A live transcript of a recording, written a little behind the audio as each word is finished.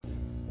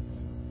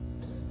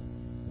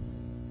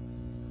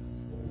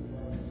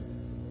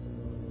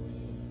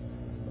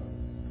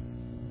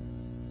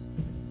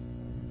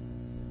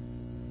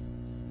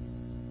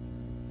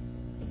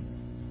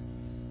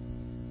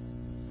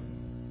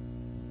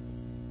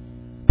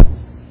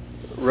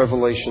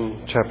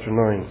Revelation chapter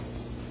 9.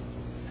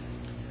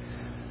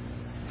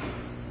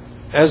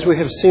 As we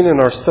have seen in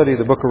our study of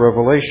the book of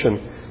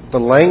Revelation, the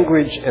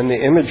language and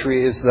the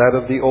imagery is that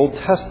of the Old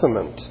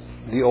Testament,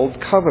 the Old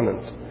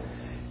Covenant.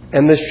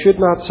 And this should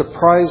not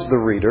surprise the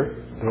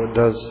reader, though it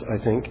does,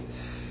 I think,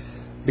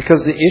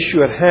 because the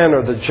issue at hand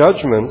are the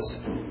judgments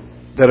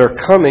that are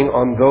coming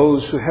on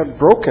those who have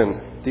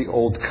broken the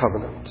Old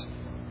Covenant.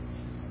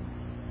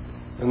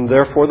 And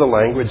therefore the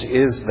language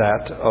is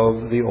that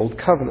of the Old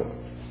Covenant.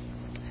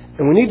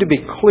 And we need to be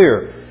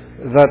clear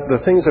that the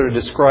things that are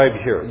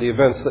described here, the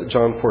events that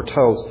John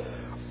foretells,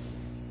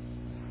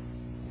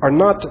 are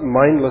not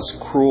mindless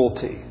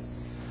cruelty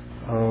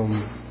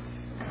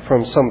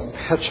from some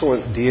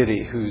petulant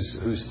deity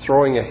who's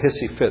throwing a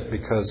hissy fit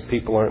because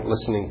people aren't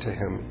listening to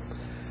him.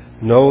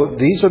 No,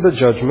 these are the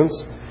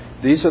judgments.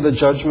 These are the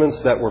judgments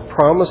that were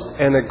promised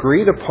and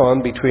agreed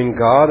upon between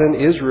God and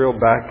Israel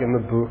back in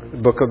the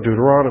book of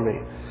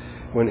Deuteronomy.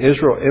 When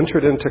Israel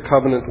entered into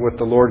covenant with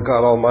the Lord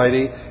God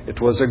Almighty, it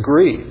was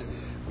agreed.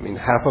 I mean,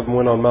 half of them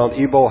went on Mount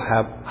Ebal,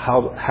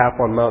 half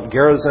on Mount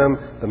Gerizim,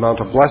 the Mount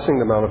of Blessing,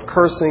 the Mount of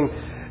Cursing,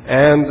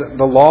 and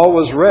the law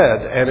was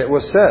read, and it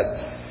was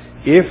said,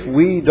 if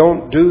we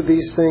don't do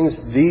these things,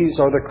 these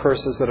are the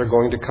curses that are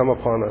going to come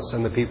upon us.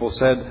 And the people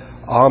said,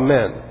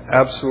 Amen.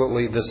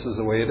 Absolutely, this is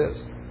the way it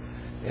is.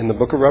 In the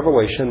book of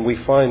Revelation, we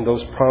find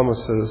those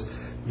promises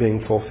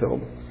being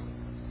fulfilled.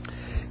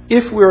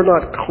 If we're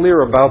not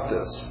clear about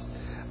this,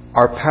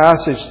 our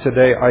passage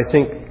today, I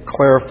think,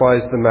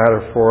 clarifies the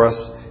matter for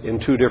us in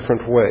two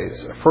different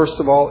ways. First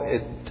of all,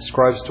 it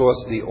describes to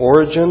us the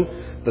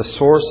origin, the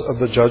source of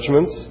the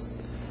judgments,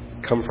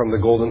 come from the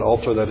golden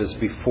altar that is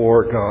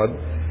before God,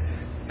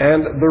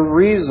 and the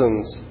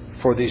reasons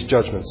for these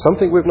judgments.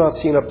 Something we've not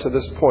seen up to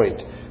this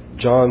point.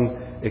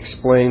 John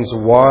explains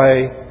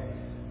why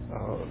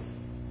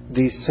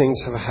these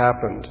things have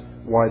happened,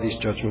 why these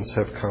judgments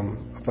have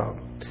come about.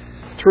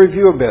 To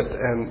review a bit,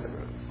 and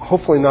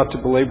hopefully not to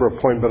belabor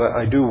a point, but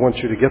I do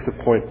want you to get the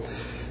point.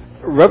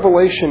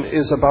 Revelation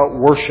is about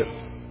worship.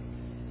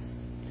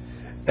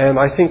 And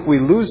I think we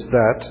lose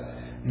that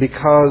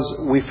because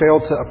we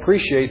fail to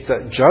appreciate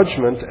that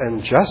judgment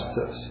and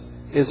justice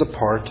is a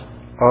part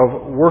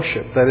of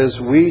worship. That is,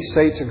 we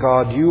say to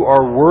God, you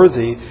are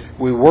worthy.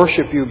 We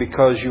worship you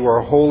because you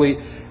are holy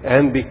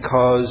and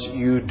because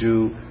you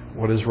do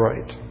what is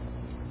right.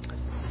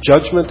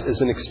 Judgment is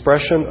an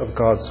expression of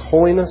God's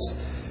holiness.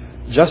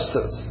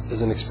 Justice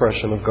is an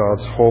expression of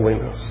God's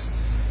holiness.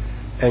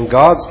 And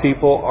God's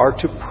people are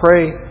to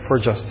pray for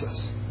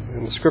justice.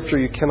 In the Scripture,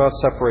 you cannot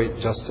separate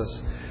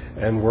justice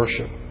and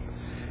worship.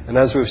 And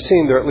as we've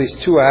seen, there are at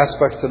least two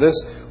aspects to this.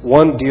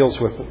 One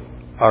deals with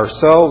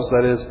ourselves.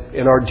 That is,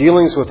 in our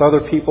dealings with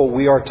other people,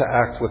 we are to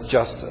act with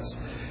justice.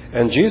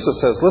 And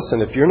Jesus says,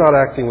 listen, if you're not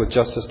acting with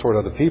justice toward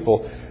other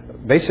people,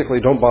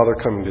 basically don't bother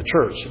coming to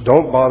church.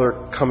 Don't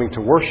bother coming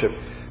to worship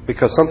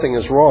because something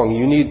is wrong.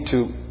 You need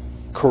to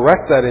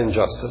correct that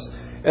injustice,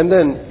 and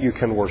then you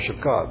can worship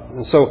God.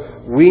 And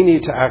so we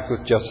need to act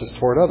with justice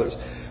toward others.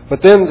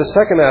 But then the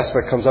second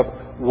aspect comes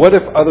up. What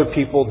if other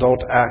people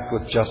don't act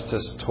with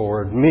justice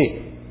toward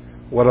me?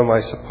 What am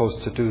I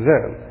supposed to do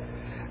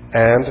then?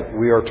 And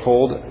we are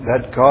told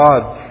that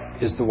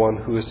God is the one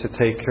who is to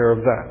take care of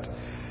that.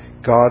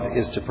 God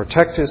is to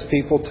protect his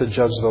people, to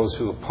judge those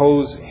who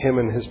oppose him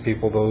and his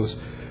people, those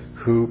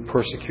who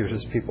persecute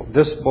his people.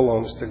 This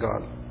belongs to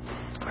God.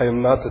 I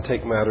am not to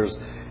take matters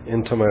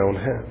into my own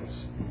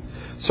hands.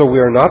 So we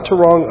are not to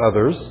wrong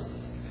others.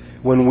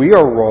 When we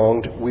are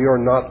wronged, we are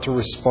not to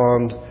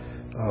respond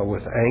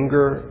with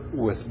anger,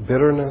 with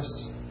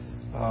bitterness,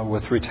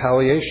 with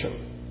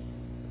retaliation.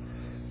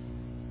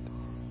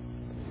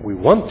 We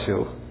want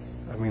to.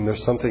 I mean,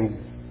 there's something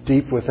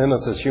deep within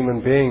us as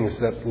human beings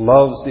that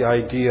loves the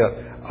idea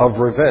of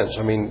revenge.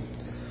 I mean,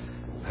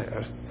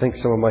 I think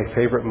some of my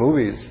favorite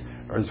movies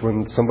is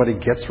when somebody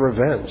gets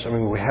revenge. I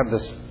mean, we have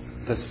this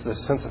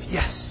sense of,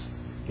 yes,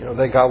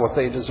 they got what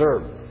they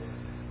deserve.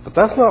 But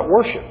that's not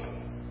worship.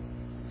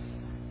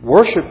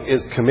 Worship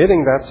is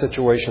committing that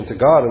situation to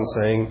God and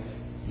saying,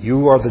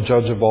 you are the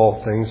judge of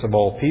all things, of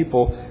all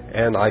people,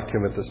 and I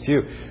commit this to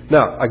you.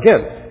 Now,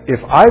 again,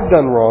 if I've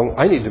done wrong,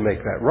 I need to make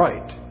that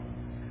right.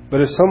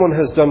 But if someone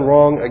has done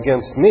wrong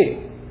against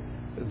me,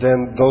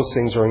 then those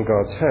things are in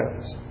God's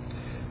hands.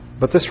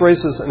 But this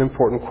raises an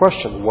important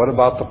question. What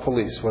about the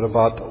police? What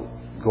about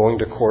going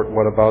to court?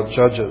 What about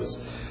judges?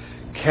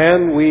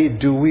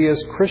 Do we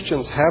as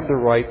Christians have the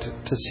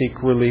right to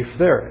seek relief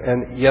there?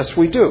 And yes,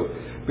 we do.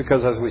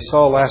 Because as we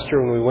saw last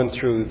year when we went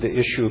through the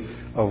issue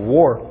of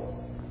war,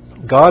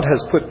 God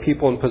has put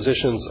people in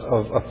positions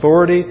of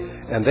authority,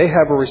 and they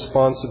have a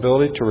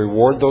responsibility to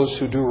reward those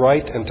who do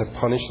right and to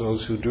punish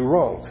those who do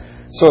wrong.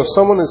 So if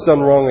someone has done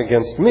wrong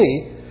against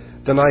me,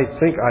 then I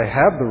think I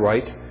have the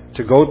right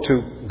to go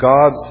to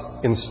God's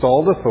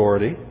installed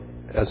authority,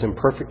 as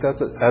imperfect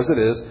as it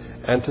is,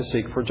 and to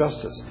seek for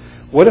justice.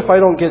 What if I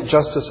don't get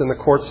justice in the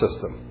court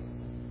system?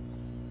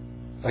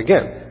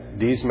 Again,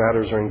 these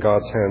matters are in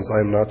God's hands. I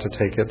am not to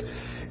take it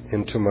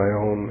into my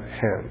own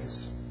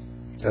hands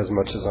as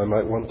much as I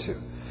might want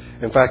to.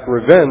 In fact,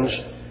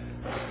 revenge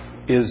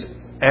is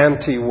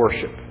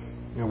anti-worship.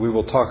 We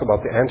will talk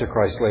about the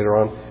Antichrist later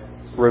on.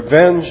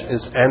 Revenge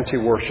is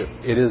anti-worship.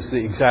 It is the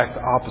exact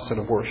opposite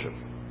of worship.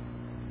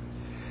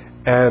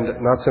 And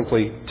not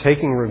simply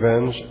taking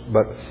revenge,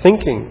 but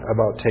thinking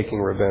about taking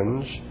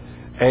revenge.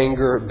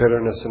 Anger,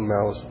 bitterness, and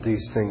malice,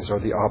 these things are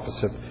the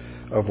opposite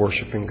of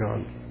worshiping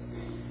God.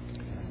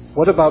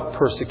 What about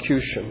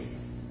persecution?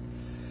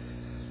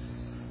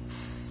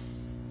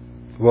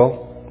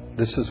 Well,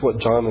 this is what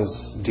John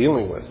is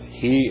dealing with.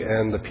 He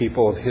and the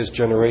people of his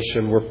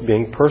generation were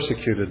being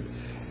persecuted.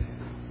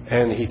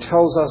 And he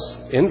tells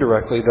us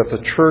indirectly that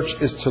the church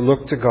is to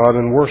look to God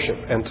in worship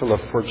and to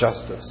look for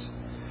justice.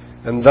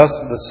 And thus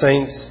the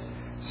saints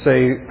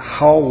say,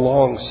 "How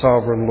long,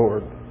 sovereign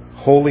Lord,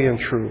 holy and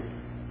true,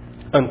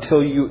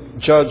 until you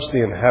judge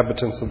the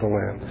inhabitants of the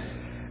land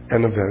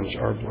and avenge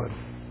our blood?"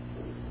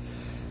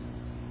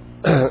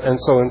 And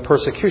so in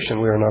persecution,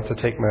 we are not to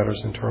take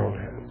matters into our own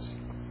hands.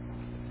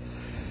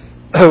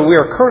 We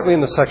are currently in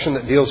the section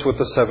that deals with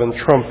the 7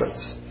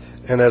 trumpets.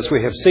 And as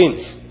we have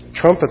seen,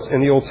 trumpets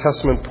in the Old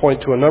Testament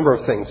point to a number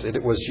of things.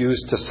 It was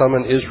used to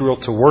summon Israel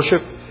to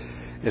worship.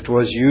 It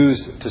was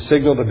used to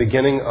signal the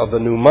beginning of the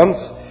new month.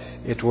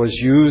 It was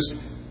used,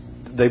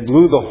 they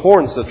blew the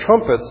horns, the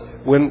trumpets,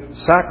 when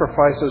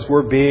sacrifices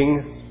were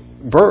being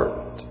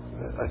burned.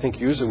 I think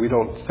usually we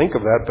don't think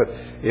of that, but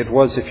it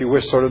was, if you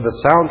wish, sort of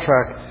the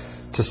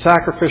soundtrack to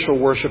sacrificial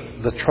worship.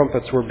 The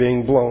trumpets were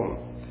being blown.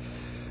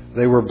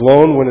 They were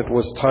blown when it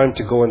was time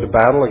to go into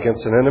battle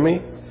against an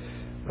enemy.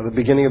 At the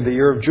beginning of the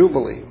year of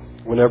Jubilee,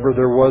 whenever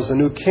there was a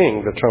new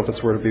king, the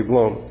trumpets were to be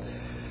blown.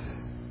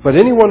 But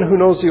anyone who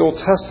knows the Old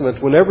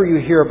Testament, whenever you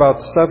hear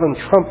about 7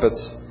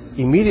 trumpets,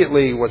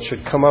 immediately what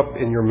should come up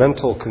in your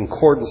mental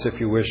concordance, if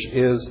you wish,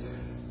 is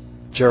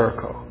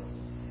Jericho.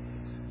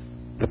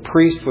 The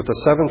priest with the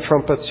 7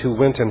 trumpets who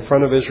went in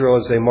front of Israel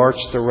as they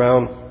marched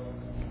around,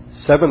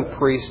 7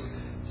 priests,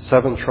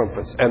 7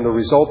 trumpets. And the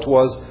result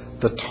was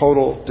the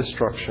total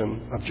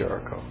destruction of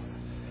Jericho.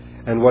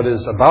 And what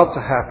is about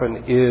to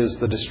happen is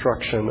the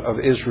destruction of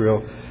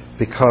Israel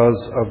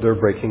because of their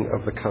breaking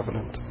of the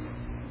covenant.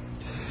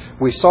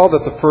 We saw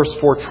that the first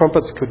 4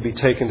 trumpets could be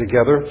taken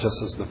together,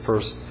 just as the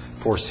first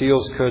 4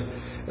 seals could.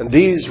 And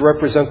these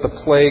represent the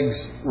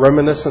plagues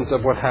reminiscent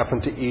of what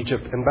happened to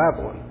Egypt and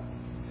Babylon.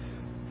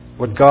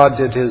 What God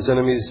did to his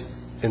enemies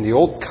in the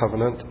Old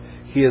Covenant,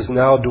 he is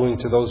now doing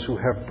to those who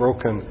have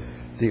broken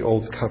the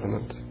Old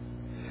Covenant.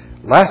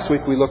 Last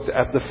week we looked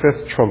at the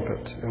 5th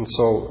trumpet, and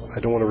so I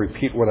don't want to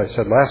repeat what I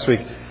said last week.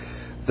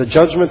 The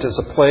judgment is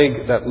a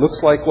plague that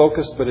looks like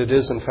locusts, but it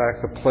is in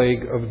fact a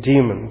plague of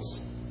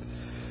demons.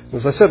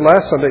 As I said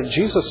last Sunday,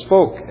 Jesus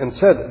spoke and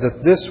said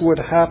that this would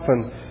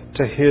happen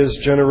to his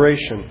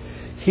generation.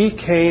 He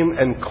came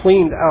and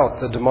cleaned out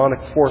the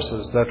demonic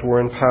forces that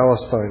were in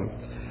Palestine.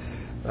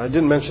 I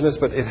didn't mention this,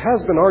 but it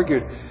has been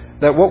argued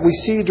that what we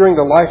see during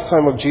the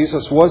lifetime of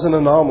Jesus was an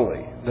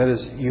anomaly. That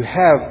is, you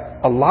have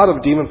a lot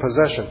of demon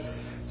possession.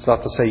 It's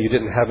not to say you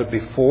didn't have it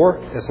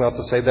before. It's not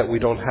to say that we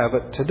don't have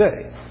it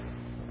today.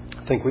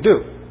 I think we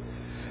do.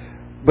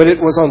 But it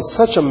was on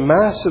such a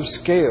massive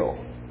scale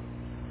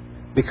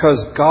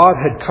because God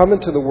had come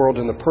into the world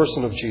in the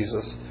person of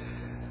Jesus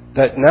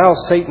that now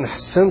Satan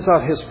sends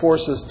out his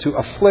forces to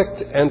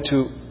afflict and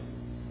to,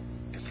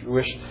 if you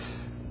wish,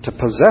 to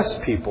possess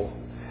people.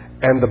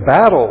 And the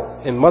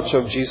battle in much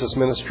of Jesus'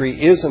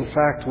 ministry is in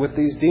fact with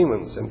these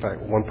demons. In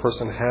fact, one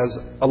person has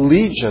a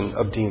legion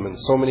of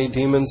demons, so many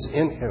demons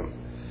in him.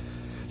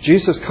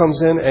 Jesus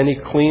comes in and he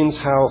cleans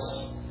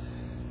house.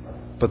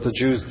 But the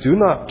Jews do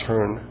not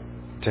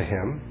turn to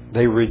him.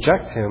 They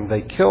reject him.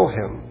 They kill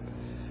him.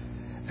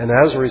 And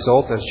as a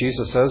result, as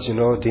Jesus says,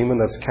 a demon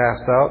that's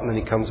cast out, and then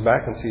he comes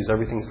back and sees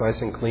everything's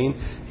nice and clean.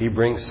 He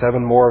brings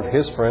 7 more of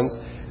his friends,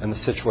 and the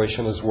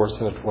situation is worse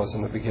than it was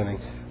in the beginning.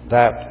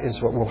 That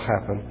is what will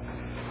happen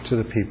to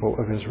the people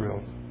of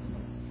Israel.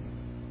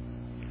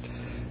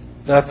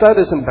 Now, if that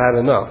isn't bad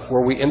enough,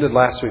 where we ended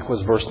last week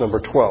was verse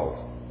number 12,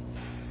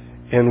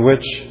 in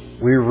which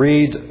we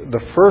read,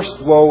 "The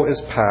first woe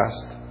is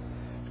past,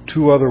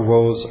 2 other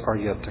woes are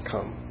yet to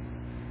come."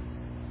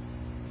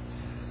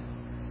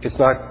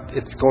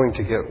 It's going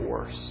to get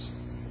worse.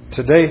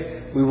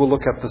 Today, we will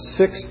look at the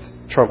 6th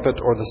trumpet,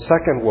 or the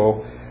second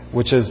woe,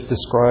 which is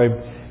described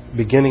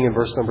beginning in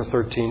verse number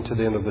 13 to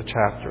the end of the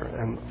chapter.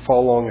 And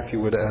follow along, if you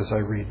would, as I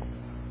read.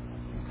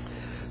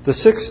 "The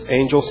 6th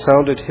angel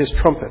sounded his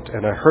trumpet,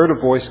 and I heard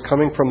a voice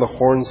coming from the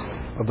horns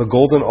of the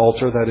golden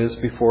altar that is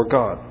before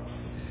God.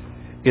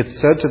 It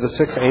said to the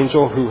 6th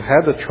angel who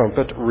had the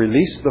trumpet,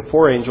 'Release the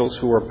 4 angels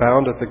who are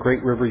bound at the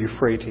great river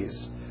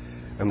Euphrates.'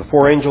 And the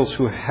 4 angels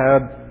who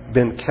had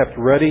been kept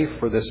ready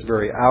for this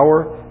very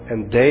hour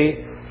and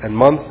day and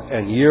month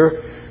and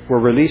year were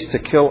released to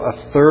kill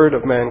 1/3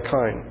 of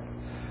mankind.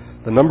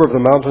 The number of the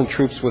mountain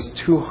troops was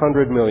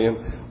 200 million.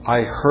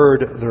 I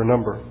heard their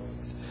number.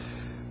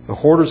 The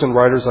horses and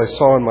riders I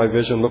saw in my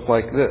vision looked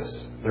like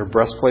this. Their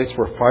breastplates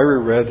were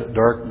fiery red,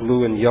 dark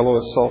blue, and yellow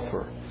as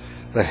sulfur.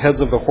 The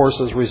heads of the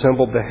horses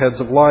resembled the heads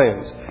of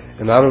lions,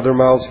 and out of their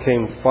mouths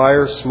came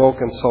fire,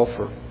 smoke, and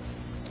sulfur.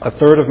 A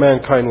third of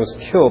mankind was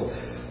killed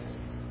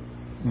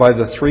by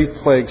the 3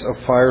 plagues of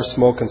fire,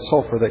 smoke, and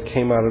sulfur that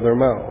came out of their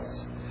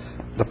mouths.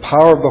 The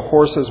power of the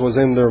horses was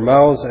in their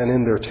mouths and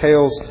in their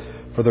tails,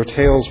 for their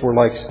tails were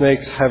like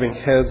snakes having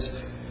heads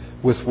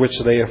with which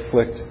they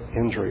inflict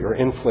injury.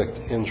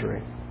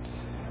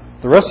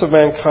 The rest of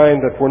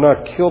mankind that were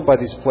not killed by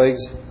these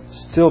plagues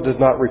still did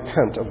not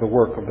repent of the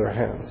work of their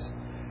hands.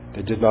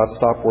 They did not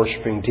stop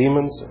worshiping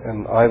demons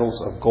and idols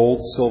of gold,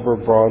 silver,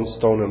 bronze,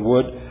 stone, and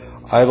wood,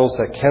 idols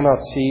that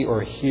cannot see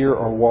or hear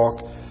or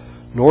walk,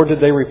 nor did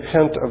they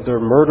repent of their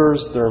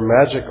murders, their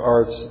magic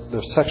arts,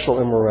 their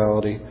sexual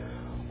immorality,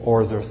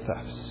 or their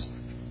thefts.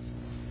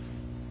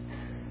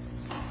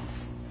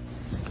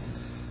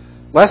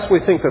 Lest we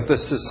think that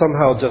this is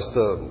somehow just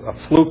a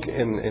fluke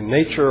in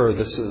nature, or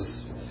this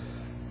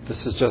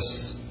is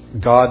just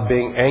God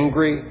being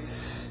angry,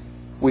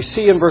 we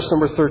see in verse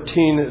number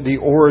 13 the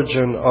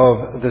origin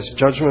of this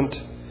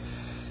judgment.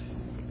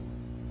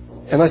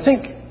 And I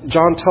think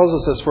John tells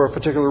us this for a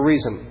particular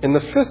reason. In the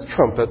 5th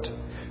trumpet,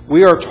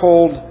 we are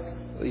told,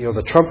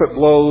 the trumpet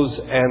blows,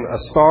 and a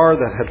star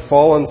that had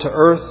fallen to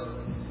earth,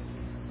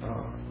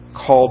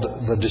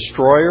 called the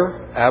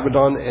Destroyer,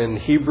 Abaddon in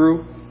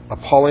Hebrew,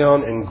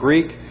 Apollyon in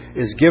Greek,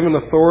 is given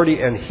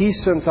authority, and he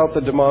sends out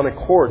the demonic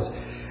hordes.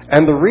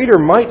 And the reader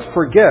might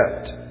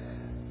forget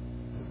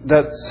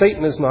that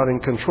Satan is not in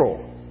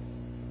control.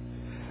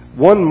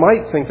 One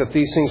might think that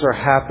these things are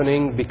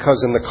happening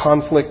because in the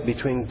conflict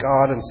between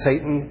God and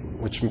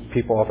Satan, which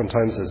people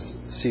oftentimes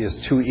see as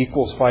 2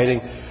 equals fighting,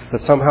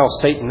 that somehow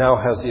Satan now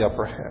has the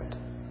upper hand.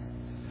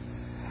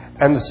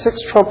 And the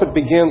 6th trumpet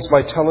begins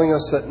by telling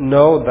us that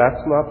no,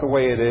 that's not the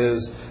way it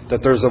is,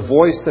 that there's a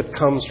voice that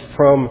comes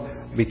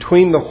from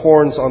between the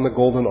horns on the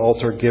golden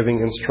altar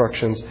giving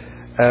instructions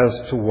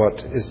as to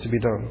what is to be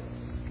done.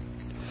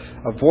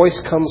 A voice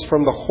comes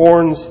from the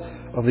horns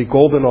of the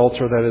golden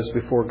altar that is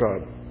before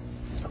God.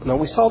 Now,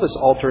 we saw this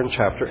altar in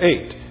chapter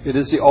 8. It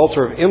is the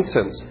altar of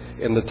incense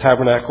in the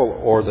tabernacle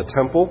or the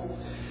temple.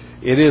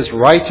 It is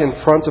right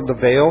in front of the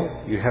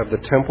veil. You have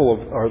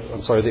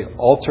the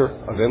altar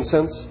of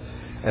incense.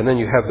 And then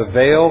you have the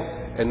veil.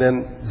 And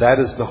then that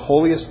is the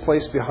holiest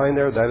place behind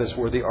there. That is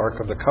where the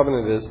Ark of the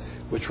Covenant is,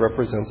 which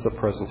represents the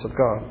presence of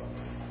God.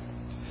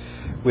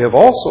 We have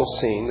also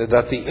seen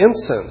that the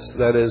incense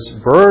that is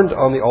burned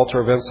on the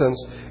altar of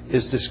incense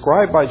is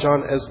described by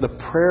John as the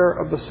prayer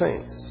of the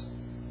saints.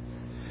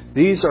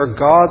 These are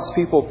God's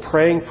people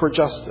praying for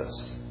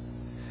justice.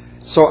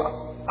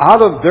 So out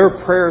of their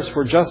prayers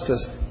for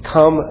justice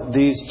come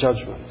these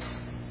judgments.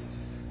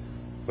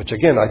 Which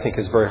again, I think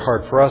is very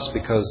hard for us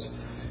because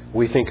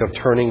we think of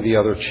turning the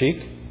other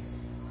cheek.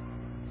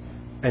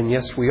 And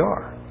yes, we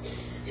are.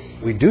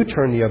 We do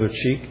turn the other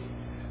cheek,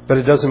 but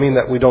it doesn't mean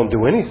that we don't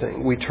do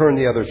anything. We turn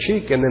the other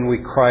cheek and then we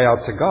cry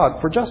out to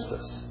God for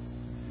justice.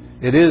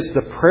 It is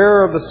the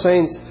prayer of the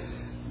saints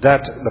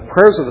the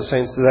prayers of the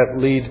saints that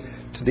lead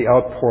to the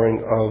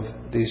outpouring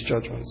of these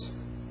judgments.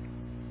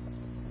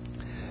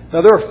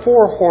 Now there are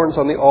 4 horns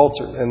on the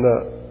altar, and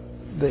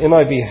the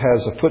NIV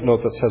has a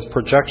footnote that says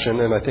projection,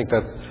 and I think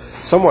that's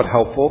somewhat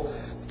helpful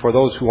for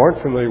those who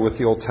aren't familiar with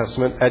the Old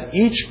Testament. At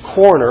each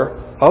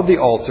corner of the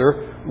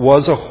altar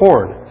was a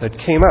horn that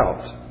came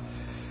out,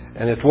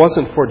 and it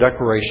wasn't for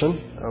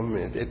decoration.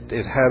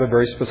 It had a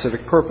very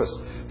specific purpose.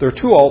 There are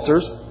 2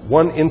 altars,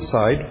 one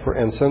inside for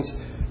incense,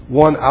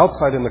 one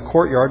outside in the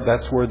courtyard.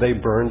 That's where they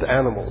burned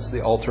animals,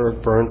 the altar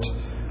of burnt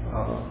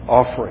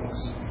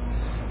offerings.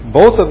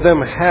 Both of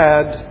them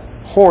had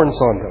horns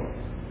on them.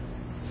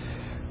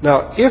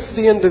 Now, if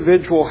the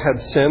individual had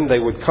sinned, they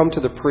would come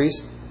to the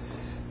priest,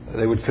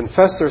 they would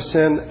confess their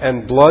sin,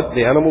 and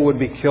the animal would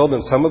be killed,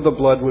 and some of the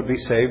blood would be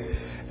saved,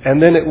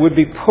 and then it would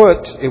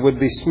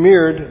be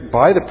smeared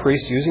by the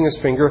priest using his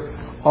finger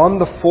on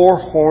the 4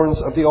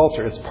 horns of the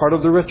altar. It's part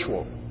of the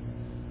ritual.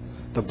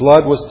 The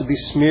blood was to be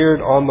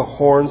smeared on the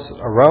horns,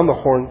 around the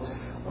horn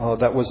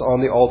that was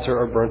on the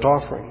altar of burnt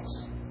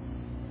offerings.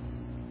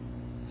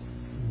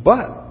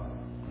 But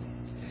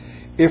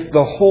if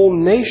the whole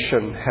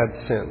nation had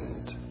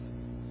sinned,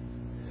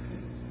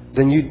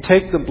 then you'd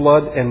take the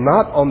blood and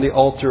not on the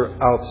altar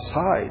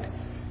outside.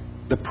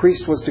 The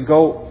priest was to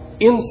go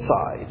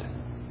inside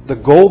the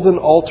golden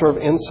altar of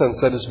incense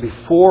that is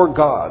before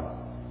God,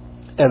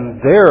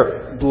 and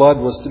their blood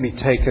was to be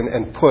taken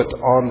and put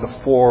on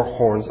the 4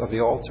 horns of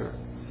the altar.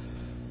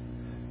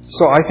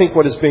 So I think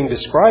what is being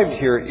described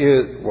here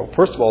is, well,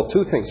 first of all,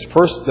 2 things.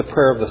 First, the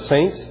prayer of the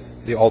saints,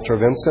 the altar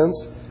of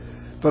incense,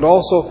 but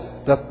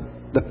also that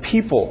the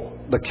people,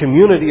 the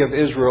community of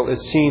Israel is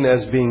seen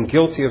as being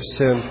guilty of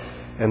sin,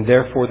 and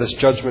therefore this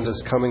judgment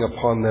is coming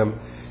upon them.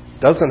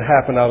 It doesn't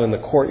happen out in the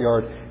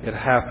courtyard. It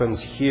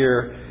happens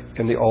here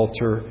in the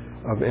altar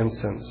of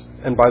incense.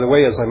 And by the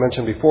way, as I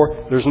mentioned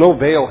before, there's no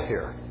veil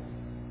here.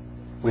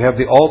 We have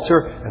the altar,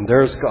 and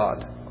there's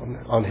God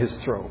on His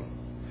throne.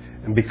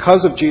 And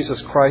because of Jesus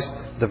Christ,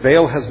 the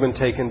veil has been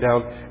taken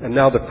down, and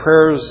now the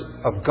prayers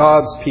of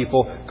God's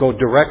people go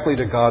directly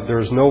to God. There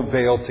is no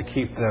veil to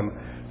keep them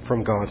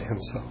from God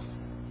Himself.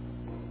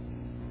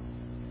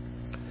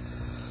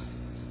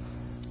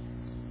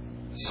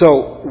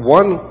 So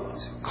one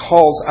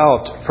calls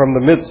out from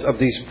the midst of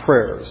these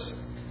prayers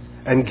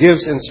and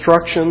gives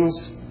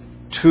instructions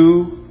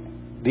to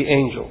the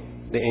angel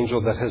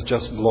that has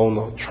just blown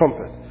the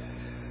trumpet,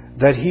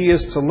 that he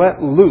is to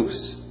let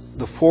loose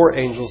the 4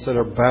 angels that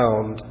are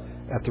bound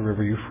at the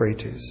river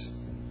Euphrates.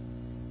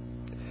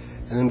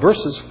 And in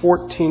verses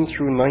 14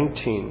 through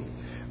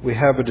 19, we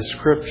have a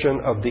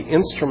description of the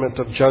instrument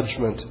of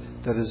judgment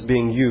that is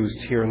being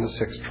used here in the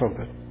 6th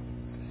trumpet.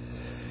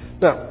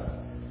 Now,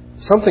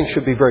 something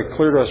should be very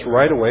clear to us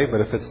right away,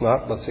 but if it's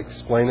not, let's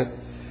explain it.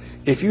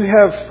 If you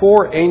have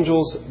 4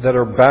 angels that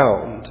are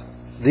bound,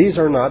 these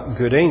are not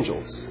good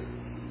angels.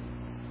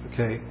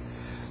 Okay?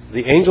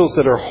 The angels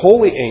that are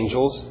holy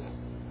angels,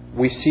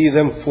 we see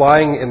them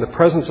flying in the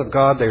presence of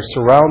God. They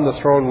surround the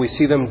throne. We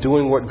see them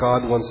doing what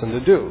God wants them to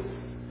do.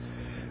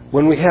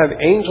 When we have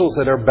angels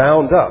that are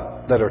bound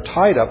up, that are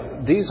tied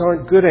up, these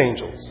aren't good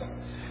angels.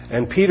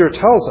 And Peter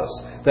tells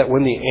us that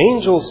when the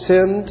angels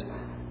sinned,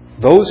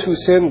 those who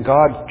sinned,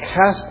 God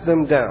cast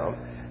them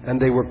down,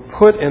 and they were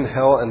put in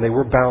hell, and they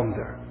were bound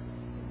there.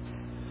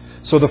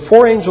 So the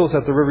 4 angels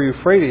at the river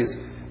Euphrates,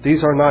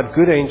 these are not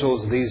good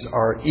angels. These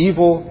are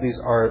evil. These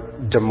are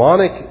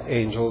demonic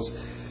angels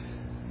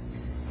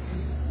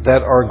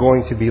that are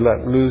going to be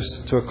let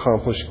loose to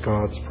accomplish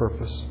God's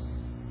purpose.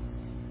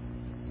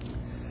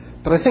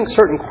 But I think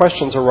certain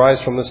questions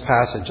arise from this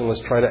passage, and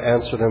let's try to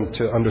answer them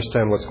to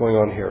understand what's going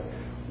on here.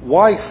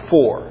 Why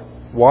 4?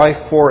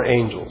 Why 4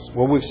 angels?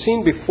 Well, we've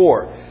seen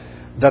before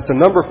that the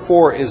number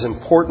 4 is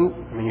important.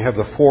 I mean, you have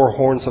the 4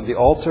 horns of the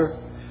altar,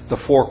 the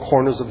 4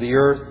 corners of the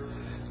earth,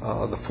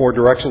 the 4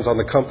 directions on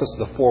the compass,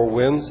 the 4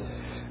 winds.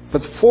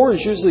 But 4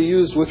 is usually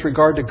used with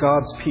regard to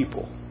God's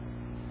people.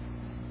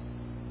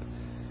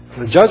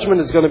 The judgment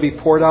is going to be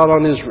poured out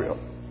on Israel.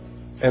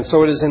 And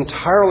so it is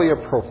entirely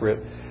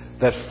appropriate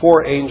that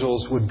 4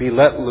 angels would be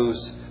let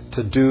loose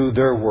to do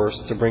their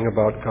worst to bring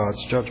about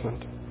God's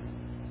judgment.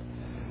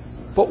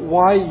 But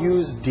why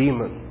use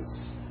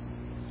demons?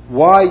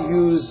 Why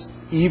use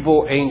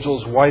evil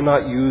angels? Why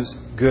not use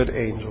good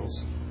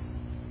angels?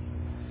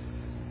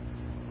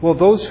 Well,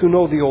 those who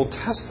know the Old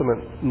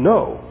Testament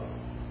know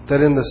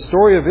that in the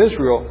story of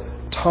Israel,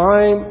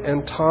 time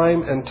and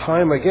time and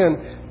time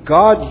again,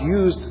 God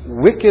used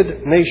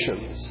wicked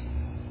nations,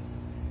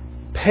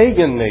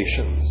 pagan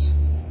nations,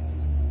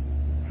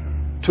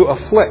 to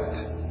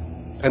afflict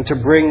and to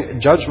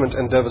bring judgment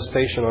and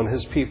devastation on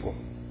His people.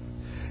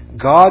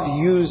 God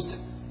used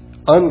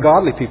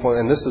ungodly people,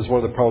 and this is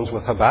one of the problems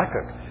with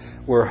Habakkuk,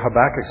 where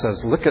Habakkuk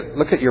says, look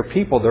at your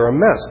people, they're a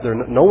mess.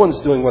 No one's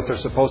doing what they're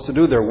supposed to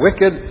do. They're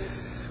wicked.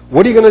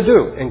 What are you going to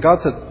do? And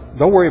God said,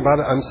 don't worry about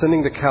it. I'm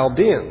sending the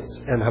Chaldeans.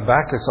 And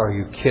Habakkuk says, are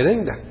you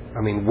kidding?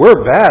 I mean,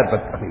 we're bad,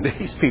 but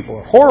these people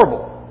are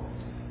horrible.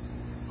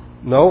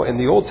 No, in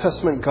the Old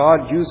Testament,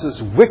 God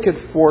uses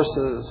wicked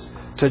forces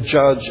to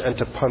judge and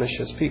to punish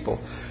His people.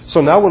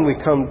 So now when we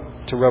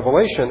come to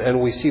Revelation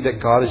and we see that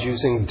God is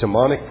using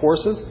demonic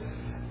forces,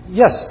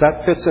 yes,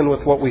 that fits in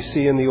with what we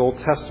see in the Old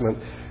Testament.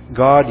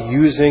 God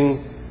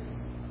using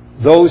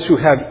those who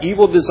have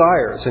evil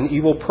desires and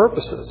evil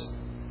purposes.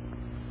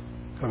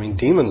 I mean,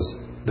 demons,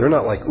 they're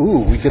not like, ooh,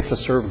 we get to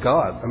serve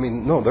God. I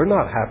mean, no, they're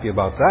not happy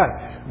about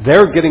that.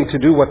 They're getting to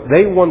do what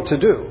they want to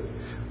do.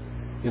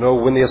 You know,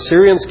 when the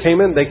Assyrians came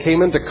in, they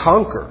came in to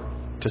conquer,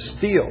 to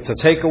steal, to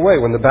take away.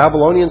 When the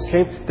Babylonians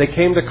came, they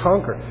came to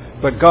conquer.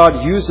 But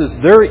God uses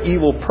their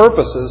evil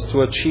purposes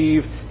to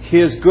achieve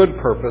His good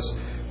purpose,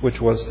 which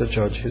was to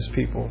judge His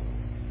people.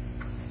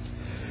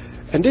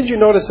 And did you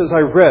notice as I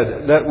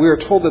read that we are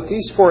told that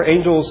these 4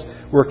 angels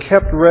were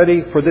kept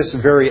ready for this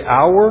very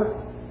hour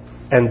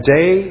and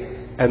day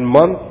and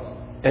month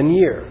and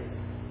year?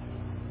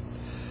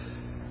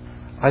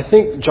 I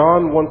think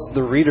John wants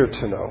the reader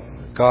to know,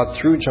 God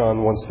through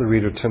John wants the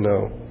reader to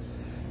know,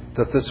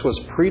 that this was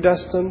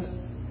predestined,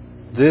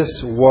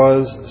 this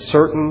was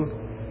certain,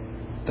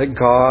 that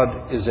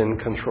God is in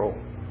control.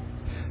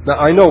 Now,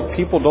 I know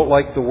people don't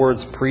like the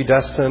words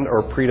predestined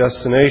or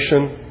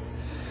predestination,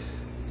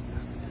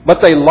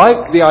 but they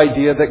like the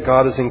idea that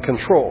God is in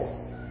control.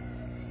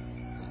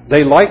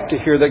 They like to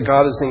hear that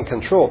God is in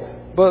control.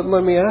 But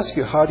let me ask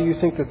you, how do you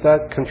think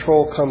that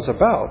control comes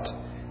about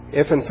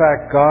if in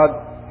fact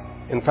God,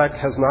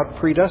 has not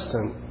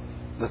predestined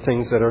the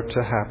things that are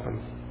to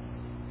happen?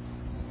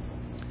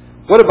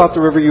 What about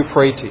the river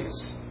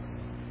Euphrates?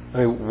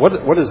 I mean,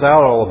 what is that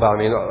all about? I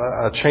mean,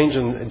 a change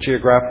in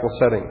geographical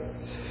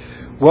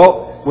setting.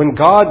 Well, when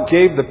God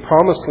gave the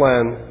promised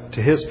land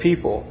to His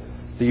people,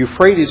 the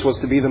Euphrates was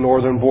to be the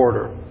northern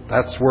border.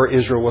 That's where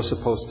Israel was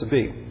supposed to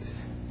be.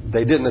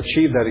 They didn't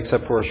achieve that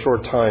except for a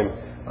short time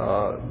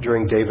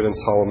during David and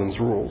Solomon's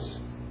rules.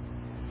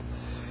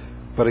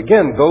 But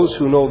again, those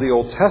who know the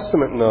Old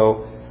Testament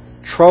know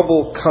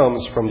trouble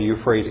comes from the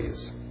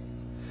Euphrates.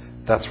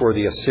 That's where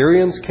the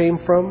Assyrians came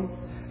from.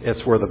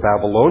 It's where the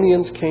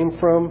Babylonians came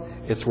from.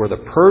 It's where the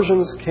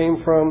Persians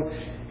came from.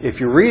 If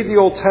you read the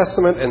Old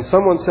Testament and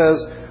someone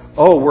says,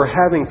 oh, we're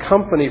having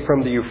company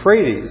from the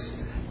Euphrates,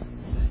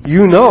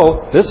 you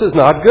know this is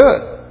not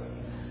good.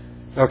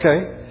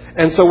 Okay?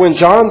 And so when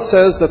John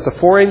says that the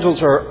 4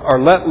 angels are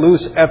let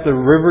loose at the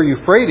river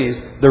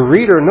Euphrates, the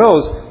reader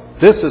knows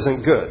this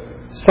isn't good.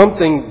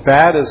 Something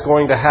bad is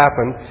going to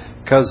happen,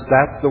 because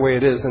that's the way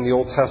it is in the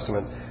Old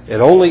Testament.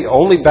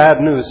 Only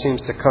bad news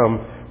seems to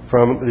come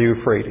from the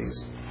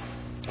Euphrates.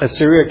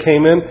 Assyria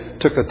came in,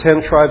 took the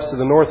 10 tribes to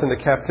the north into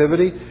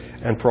captivity,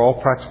 and for all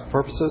practical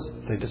purposes,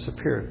 they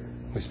disappeared.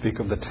 We speak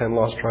of the 10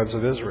 lost tribes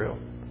of Israel.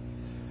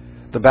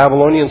 The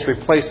Babylonians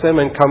replace them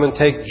and come and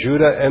take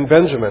Judah and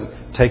Benjamin,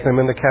 take them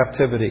into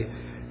captivity.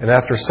 And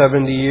after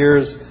 70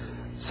 years,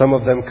 some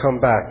of them come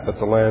back, but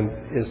the land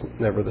is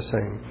never the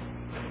same.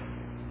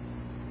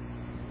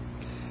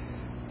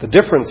 The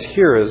difference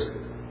here is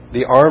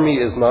the army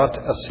is not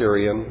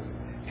Assyrian,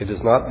 it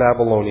is not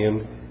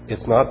Babylonian,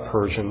 it's not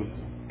Persian,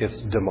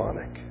 it's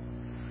demonic.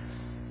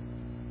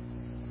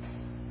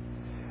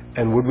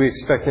 And would we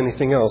expect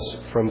anything else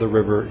from the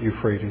river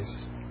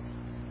Euphrates?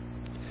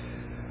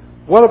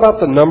 What about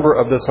the number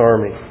of this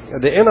army?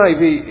 The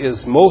NIV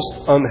is most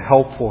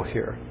unhelpful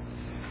here,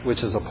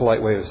 which is a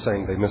polite way of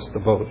saying they missed the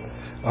boat.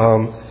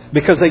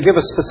 Because they give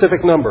a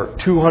specific number,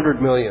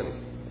 200 million.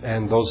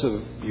 And those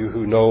of you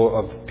who know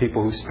of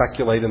people who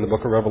speculate in the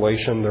book of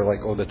Revelation, they're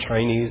like, oh, the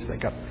Chinese, they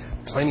got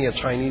plenty of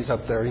Chinese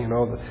up there,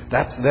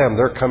 that's them.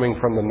 They're coming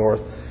from the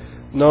north.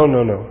 No.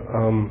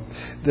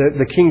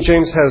 The King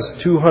James has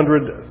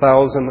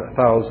 200,000,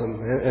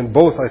 and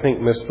both, I think,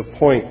 miss the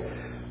point.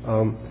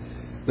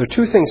 There are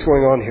two things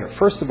going on here.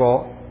 First of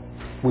all,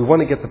 we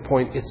want to get the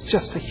point. It's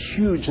just a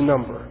huge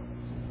number.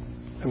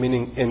 I mean,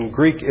 in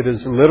Greek, it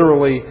is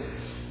literally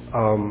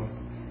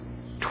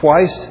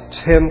twice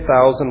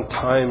 10,000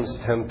 times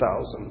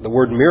 10,000. The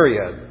word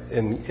myriad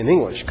in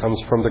English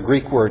comes from the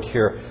Greek word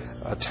here,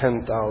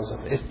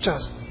 10,000. It's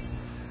just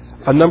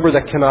a number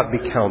that cannot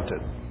be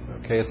counted.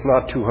 Okay, it's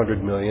not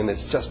 200 million.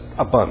 It's just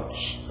a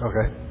bunch.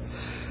 Okay,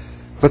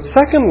 but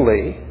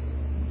secondly,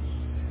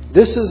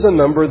 this is a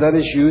number that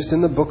is used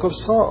in the book of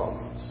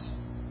Psalms.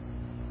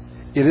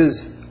 It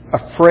is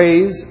a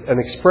phrase, an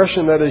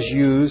expression that is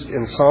used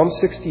in Psalm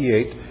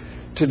 68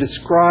 to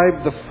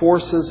describe the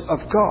forces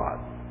of God.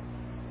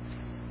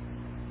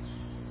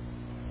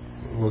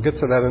 We'll get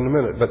to that in a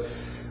minute. But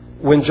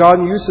when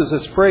John uses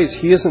this phrase,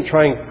 he isn't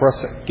trying for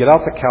us to get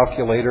out the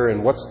calculator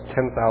and what's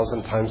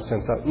 10,000 times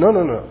 10,000.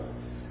 No.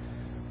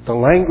 The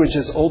language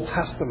is Old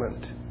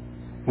Testament.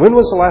 When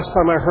was the last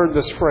time I heard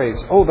this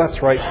phrase? Oh, that's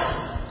right.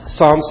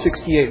 Psalm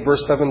 68,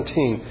 verse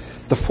 17.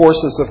 The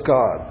forces of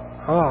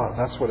God.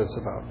 That's what it's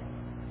about.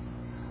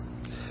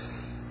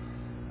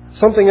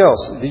 Something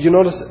else. Did you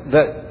notice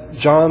that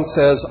John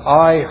says,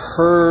 I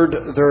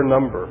heard their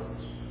number?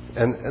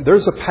 And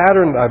there's a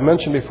pattern I've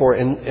mentioned before.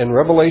 In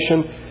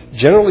Revelation,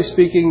 generally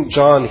speaking,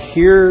 John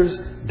hears,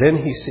 then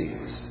he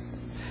sees.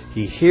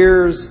 He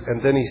hears,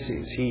 and then he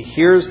sees. He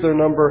hears their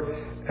number,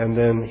 and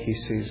then he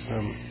sees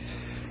them.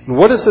 And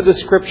what is the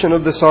description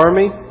of this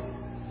army?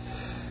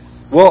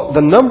 Well,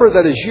 the number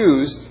that is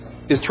used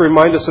is to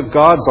remind us of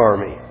God's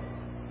army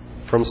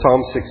from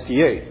Psalm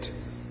 68.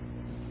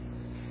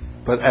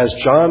 But as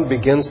John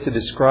begins to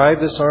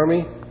describe this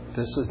army,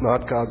 this is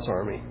not God's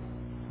army.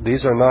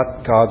 These are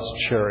not God's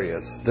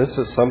chariots. This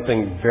is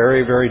something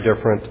very, very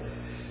different.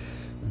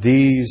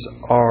 These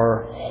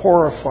are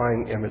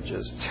horrifying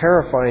images,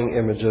 terrifying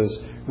images,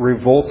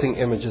 revolting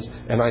images,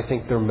 and I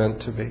think they're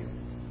meant to be.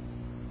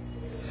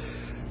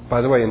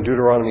 By the way, in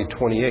Deuteronomy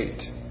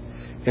 28,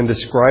 in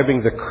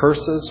describing the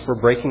curses for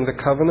breaking the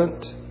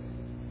covenant,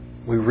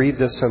 we read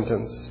this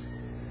sentence.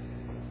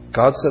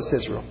 God says to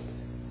Israel,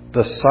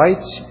 the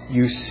sights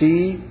you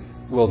see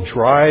will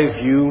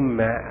drive you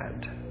mad.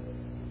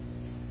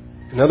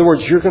 In other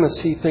words, you're going to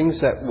see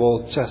things that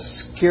will just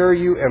scare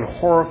you and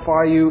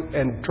horrify you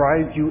and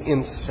drive you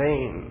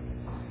insane.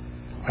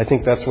 I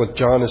think that's what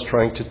John is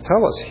trying to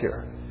tell us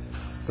here.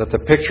 That the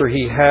picture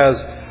he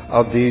has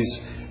of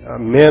these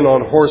men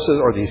on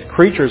horses, or these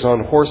creatures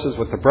on horses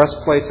with the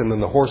breastplates, and then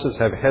the horses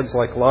have heads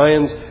like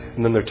lions,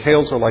 and then their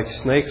tails are like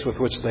snakes with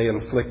which they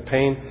inflict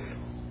pain.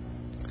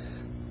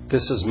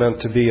 This is meant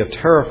to be a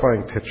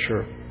terrifying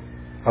picture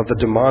of the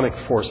demonic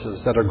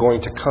forces that are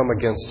going to come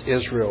against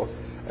Israel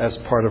as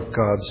part of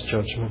God's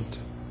judgment.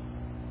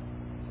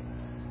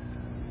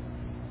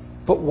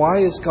 But why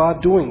is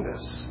God doing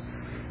this?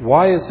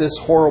 Why is this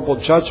horrible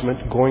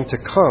judgment going to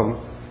come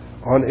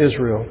on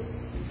Israel?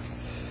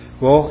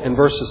 Well, in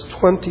verses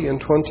 20 and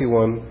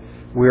 21,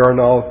 we are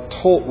now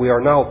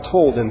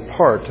told in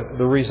part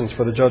the reasons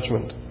for the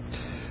judgment.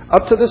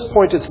 Up to this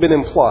point, it's been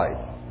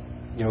implied.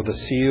 The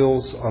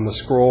seals on the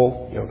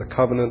scroll, the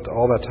covenant,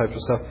 all that type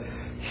of stuff.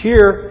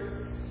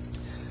 Here,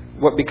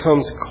 what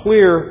becomes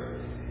clear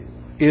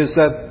is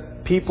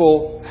that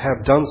people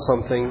have done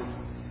something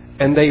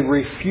and they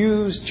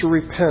refuse to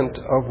repent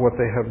of what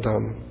they have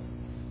done.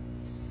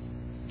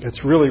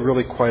 It's really,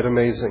 really quite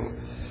amazing.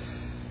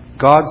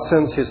 God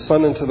sends His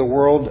Son into the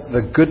world.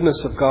 The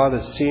goodness of God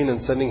is seen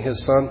in sending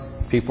His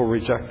Son. People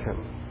reject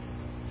Him.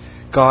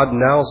 God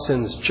now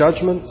sends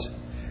judgment.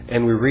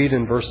 And we read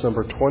in verse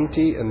number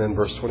 20 and then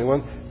verse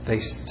 21,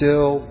 they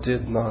still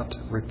did not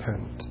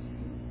repent.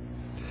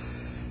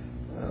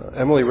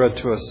 Emily read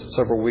to us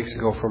several weeks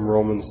ago from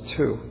Romans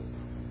 2.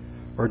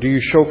 Or do you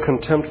show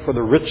contempt for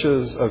the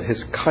riches of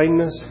His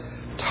kindness,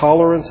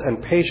 tolerance,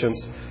 and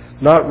patience,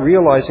 not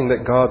realizing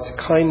that God's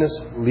kindness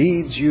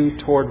leads you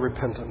toward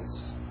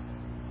repentance?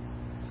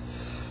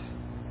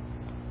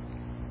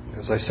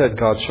 As I said,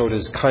 God showed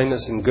His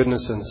kindness and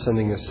goodness in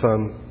sending His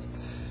Son.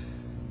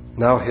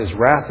 Now His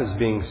wrath is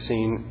being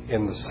seen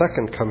in the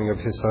second coming of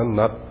His Son,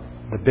 not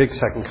the big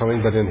second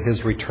coming, but in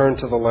His return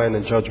to the land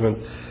in judgment,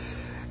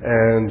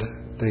 and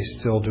they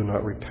still do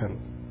not repent.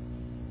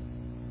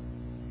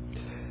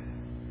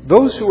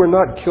 Those who were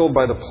not killed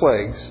by the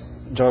plagues,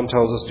 John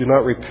tells us, do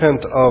not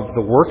repent of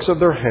the works of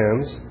their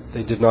hands.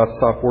 They did not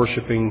stop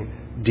worshiping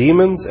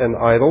demons and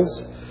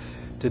idols,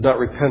 did not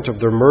repent of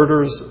their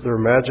murders, their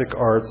magic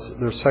arts,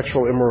 their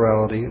sexual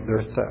immorality,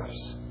 their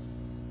thefts.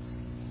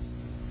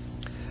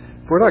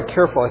 If we're not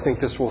careful, I think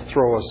this will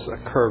throw us a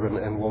curve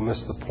and we'll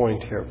miss the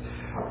point here.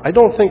 I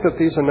don't think that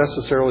these are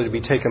necessarily to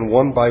be taken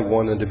one by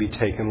one and to be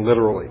taken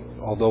literally,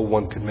 although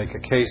one could make a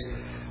case.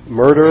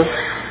 Murder,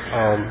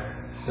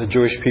 the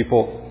Jewish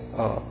people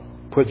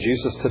put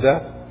Jesus to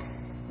death.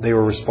 They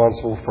were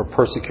responsible for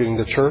persecuting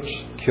the church,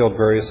 killed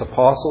various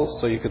apostles,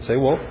 so you could say,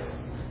 well,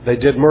 they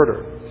did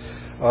murder.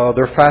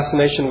 Their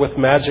fascination with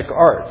magic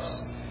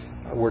arts.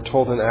 We're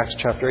told in Acts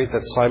chapter 8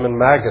 that Simon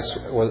Magus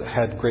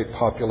had great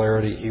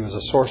popularity. He was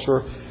a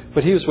sorcerer,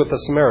 but he was with the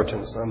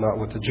Samaritans and not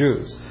with the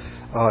Jews.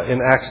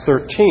 In Acts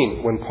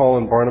 13, when Paul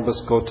and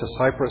Barnabas go to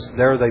Cyprus,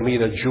 there they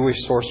meet a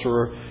Jewish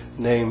sorcerer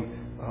named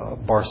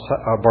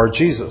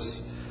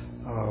Bar-Jesus.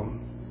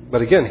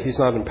 But again, he's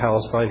not in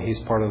Palestine. He's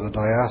part of the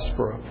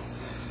diaspora.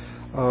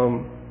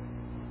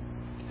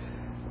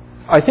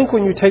 I think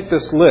when you take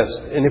this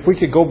list, and if we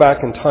could go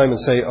back in time and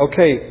say,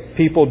 okay,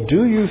 people,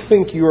 do you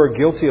think you are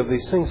guilty of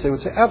these things? They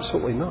would say,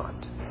 absolutely not.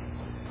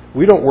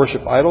 We don't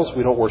worship idols.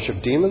 We don't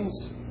worship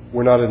demons.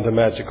 We're not into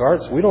magic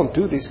arts. We don't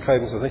do these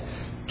kinds of things.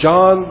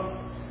 John,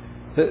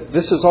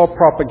 this is all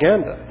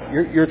propaganda.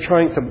 You're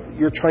trying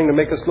to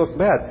make us look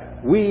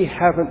bad. We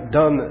haven't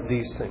done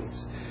these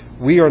things.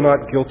 We are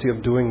not guilty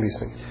of doing these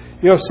things.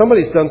 You know, if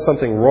somebody's done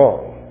something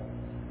wrong,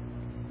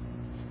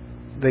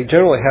 they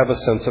generally have a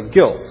sense of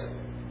guilt.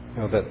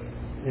 You know, that,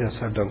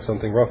 yes, I've done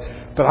something wrong.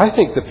 But I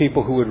think the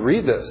people who would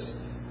read this,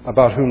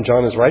 about whom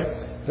John is writing,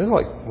 they're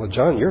like, well,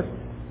 John, you've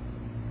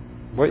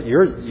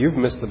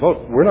missed the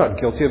boat. We're not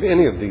guilty of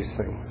any of these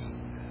things.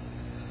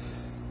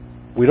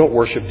 We don't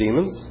worship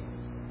demons.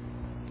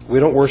 We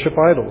don't worship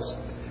idols.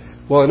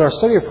 Well, in our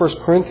study of 1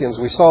 Corinthians,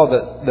 we saw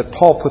that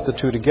Paul put the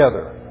two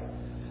together.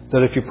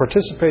 That if you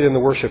participate in the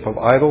worship of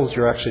idols,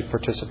 you're actually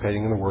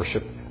participating in the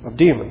worship of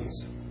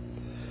demons.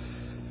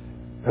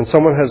 And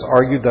someone has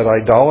argued that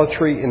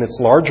idolatry in its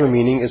larger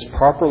meaning is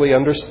properly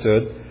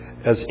understood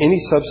as any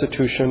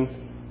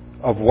substitution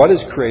of what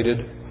is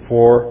created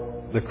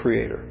for the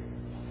Creator.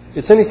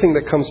 It's anything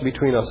that comes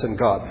between us and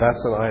God.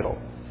 That's an idol.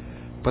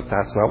 But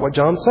that's not what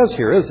John says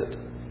here, is it?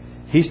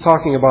 He's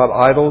talking about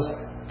idols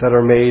that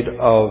are made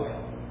of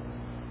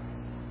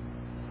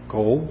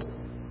gold,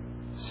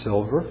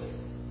 silver,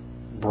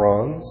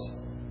 bronze,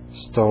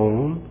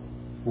 stone,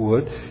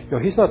 wood. You know,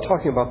 he's not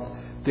talking about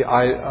the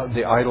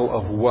idol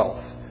of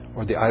wealth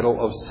or the idol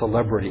of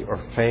celebrity or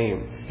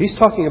fame. He's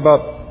talking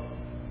about,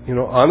 you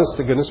know, honest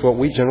to goodness, what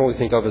we generally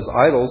think of as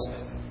idols,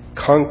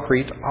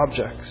 concrete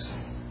objects.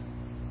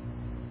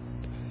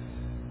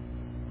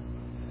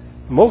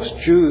 Most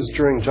Jews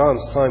during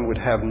John's time would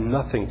have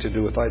nothing to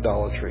do with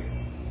idolatry.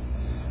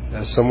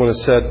 As someone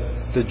has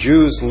said, the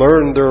Jews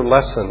learned their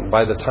lesson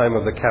by the time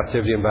of the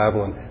captivity in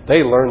Babylon.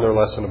 They learned their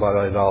lesson about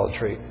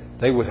idolatry.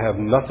 They would have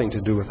nothing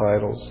to do with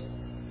idols.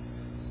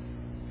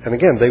 And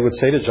again, they would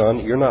say to John,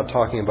 you're not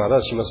talking about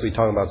us. You must be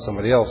talking about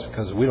somebody else,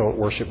 because we don't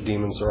worship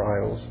demons or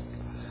idols.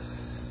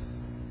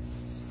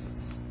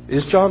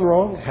 Is John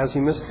wrong? Has he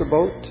missed the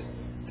boat?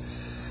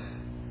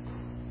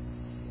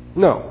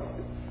 No.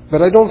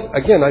 But I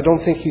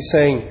don't think he's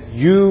saying,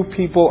 you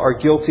people are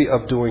guilty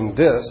of doing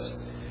this.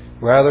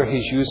 Rather,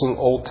 he's using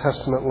Old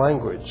Testament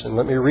language. And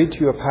let me read to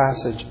you a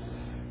passage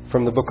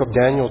from the book of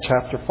Daniel,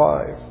 chapter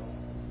 5.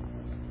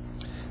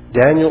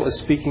 Daniel is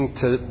speaking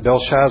to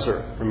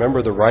Belshazzar.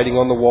 Remember the writing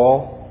on the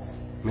wall?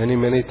 Many,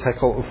 many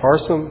tekel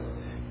upharsim.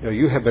 You know,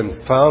 you have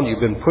been found, you've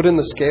been put in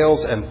the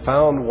scales and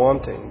found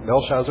wanting.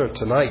 Belshazzar,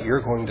 tonight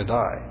you're going to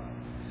die.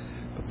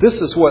 But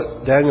this is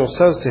what Daniel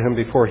says to him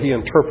before he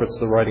interprets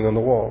the writing on the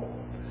wall.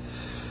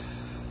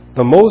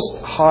 The Most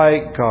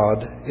High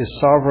God is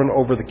sovereign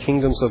over the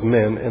kingdoms of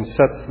men and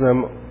sets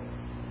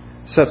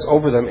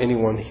over them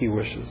anyone he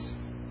wishes.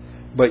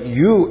 But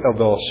you,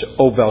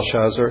 O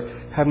Belshazzar,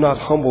 have not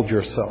humbled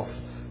yourself,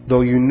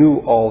 though you knew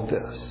all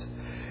this.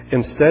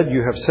 Instead,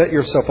 you have set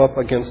yourself up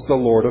against the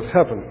Lord of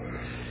heaven.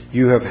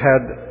 You have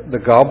had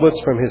the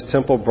goblets from his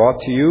temple brought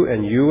to you,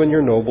 and you and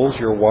your nobles,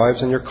 your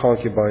wives and your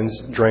concubines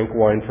drank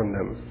wine from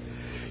them.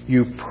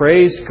 You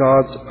praised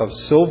gods of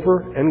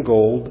silver and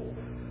gold,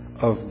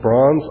 of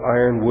bronze,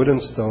 iron, wood,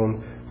 and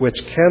stone,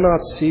 which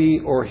cannot see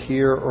or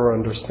hear or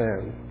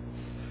understand.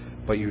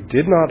 But you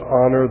did not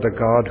honor the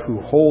God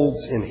who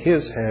holds in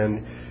his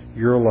hand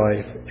your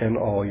life and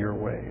all your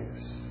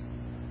ways.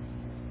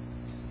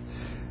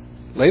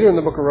 Later in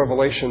the book of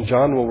Revelation,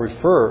 John will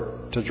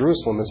refer to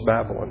Jerusalem as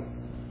Babylon.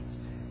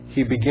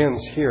 He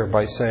begins here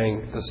by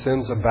saying, the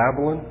sins of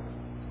Babylon,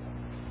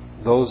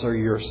 those are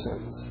your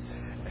sins.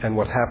 And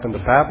what happened to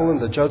Babylon,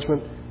 the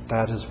judgment,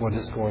 that is what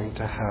is going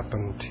to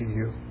happen to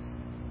you.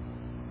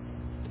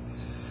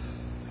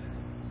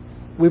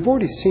 We've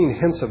already seen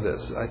hints of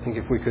this, I think,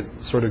 if we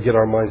could sort of get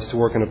our minds to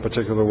work in a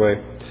particular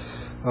way.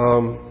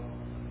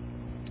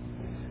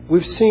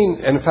 We've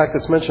seen, and in fact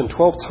it's mentioned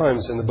 12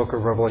 times in the book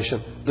of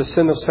Revelation, the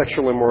sin of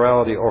sexual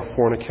immorality or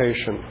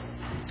fornication.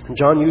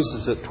 John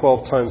uses it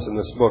 12 times in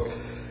this book.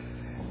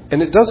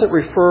 And it doesn't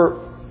refer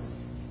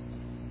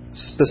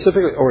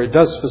specifically, or it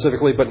does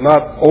specifically, but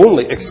not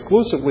only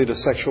exclusively to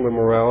sexual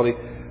immorality,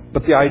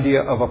 but the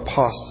idea of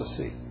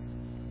apostasy.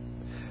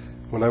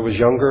 When I was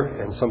younger,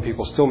 and some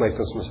people still make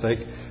this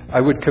mistake,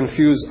 I would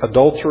confuse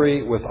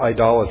adultery with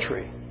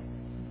idolatry,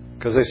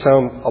 because they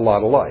sound a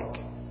lot alike.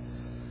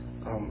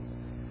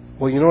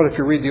 Well, you know what? If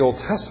you read the Old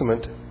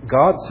Testament,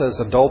 God says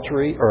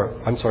idolatry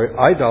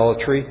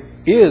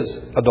is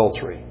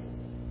adultery.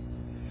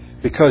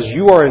 Because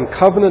you are in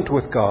covenant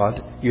with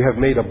God, you have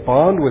made a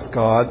bond with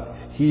God,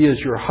 He is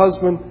your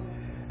husband,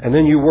 and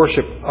then you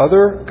worship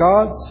other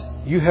gods,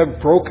 you have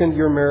broken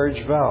your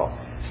marriage vow.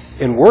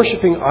 In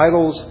worshiping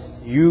idols,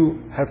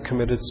 you have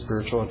committed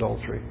spiritual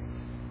adultery.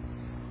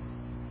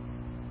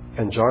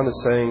 And John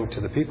is saying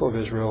to the people of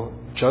Israel,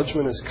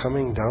 judgment is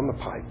coming down the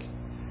pike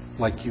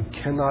like you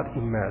cannot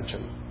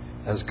imagine.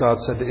 As God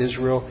said to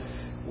Israel,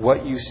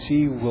 what you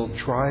see will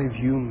drive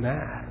you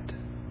mad.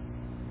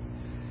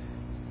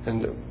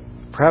 And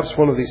perhaps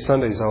one of these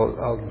Sundays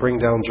I'll bring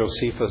down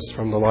Josephus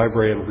from the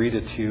library and read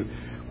it to you.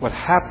 What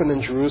happened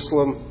in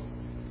Jerusalem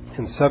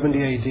in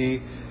 70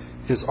 A.D.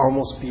 is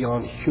almost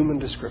beyond human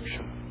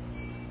description.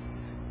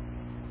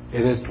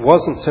 And it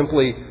wasn't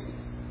simply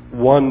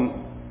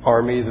one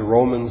army, the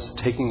Romans,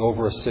 taking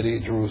over a city,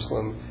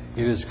 Jerusalem.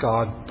 It is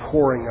God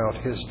pouring out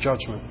His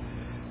judgment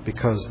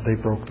because they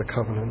broke the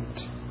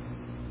covenant.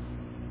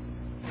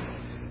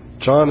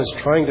 John is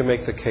trying to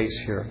make the case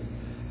here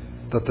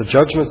that the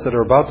judgments that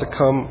are about to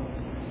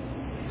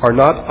come are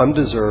not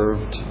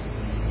undeserved,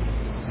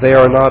 they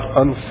are not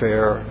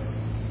unfair,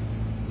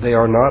 they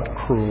are not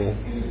cruel,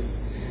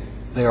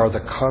 they are the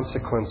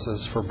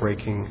consequences for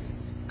breaking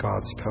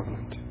God's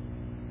covenant.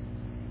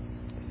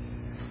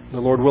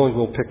 The Lord willing,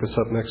 we'll pick this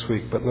up next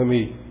week, but let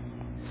me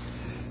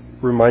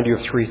remind you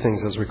of three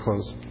things as we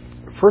close.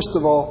 First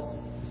of all,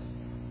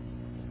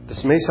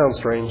 this may sound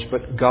strange,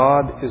 but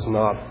God is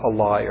not a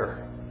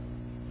liar.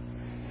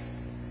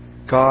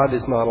 God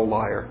is not a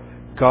liar.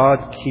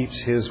 God keeps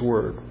His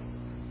word.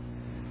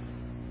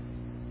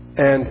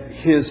 And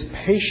His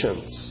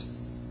patience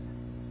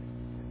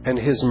and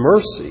His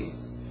mercy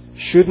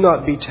should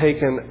not be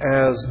taken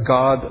as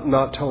God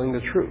not telling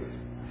the truth.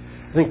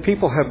 I think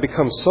people have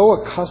become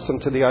so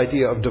accustomed to the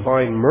idea of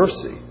divine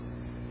mercy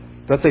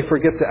that they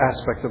forget the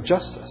aspect of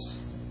justice.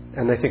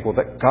 And they think, well,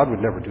 that God would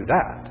never do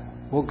that.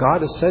 Well,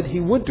 God has said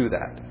He would do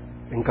that.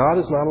 And God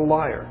is not a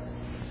liar.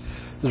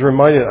 I was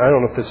reminded, I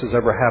don't know if this has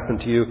ever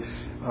happened to you.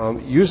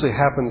 Usually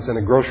happens in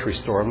a grocery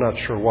store. I'm not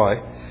sure why.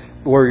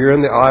 Where you're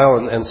in the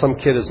aisle and some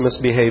kid is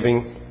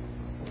misbehaving.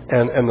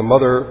 And the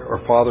mother or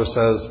father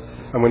says,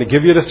 I'm going to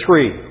give you the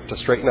 3 to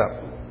straighten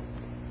up.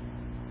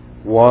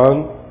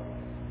 1,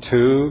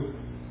 2,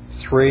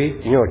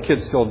 3. You know, a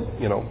kid's still,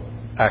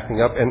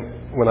 acting up.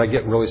 And when I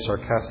get really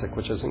sarcastic,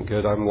 which isn't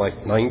good, I'm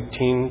like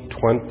 19,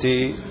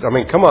 20. I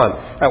mean, come on.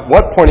 At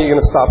what point are you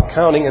going to stop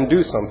counting and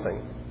do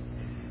something?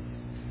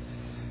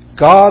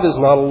 God is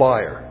not a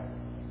liar.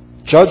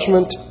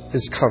 Judgment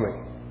is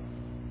coming.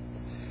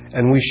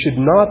 And we should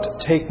not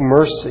take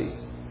mercy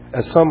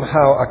as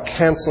somehow a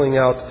canceling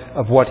out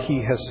of what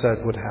He has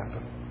said would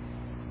happen.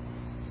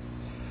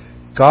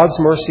 God's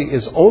mercy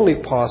is only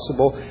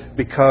possible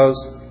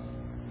because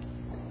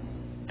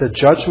the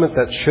judgment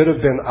that should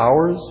have been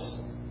ours,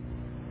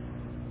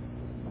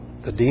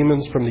 the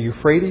demons from the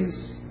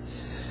Euphrates,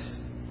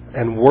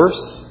 and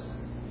worse,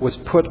 was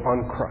put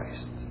on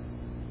Christ.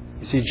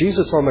 You see,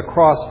 Jesus on the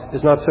cross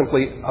is not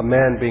simply a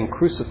man being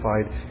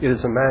crucified. It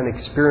is a man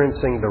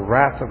experiencing the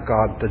wrath of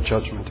God, the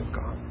judgment of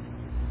God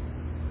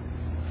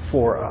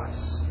for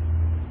us.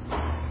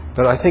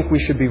 But I think we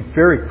should be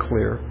very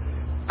clear.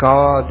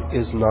 God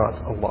is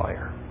not a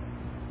liar.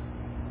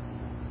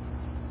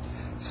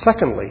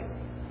 Secondly,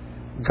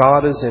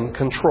 God is in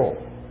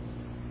control.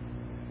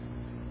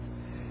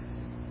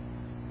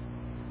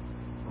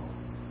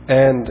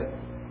 And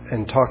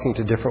talking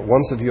to different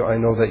ones of you, I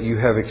know that you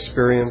have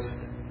experienced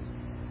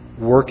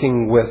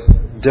working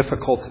with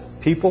difficult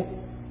people,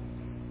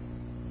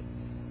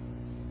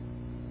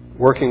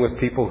 working with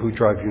people who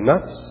drive you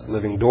nuts,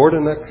 living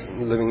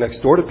next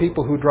door to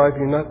people who drive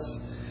you nuts.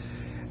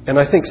 And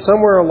I think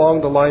somewhere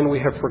along the line we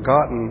have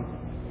forgotten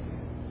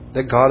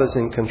that God is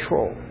in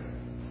control.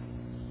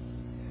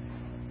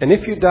 And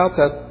if you doubt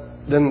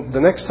that, then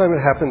the next time it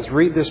happens,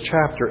 read this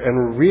chapter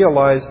and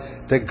realize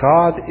that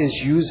God is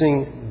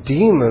using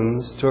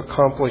demons to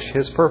accomplish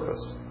His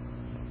purpose.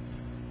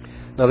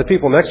 Now, the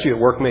people next to you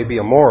at work may be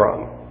a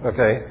moron,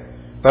 okay?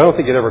 But I don't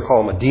think you'd ever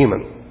call them a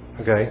demon,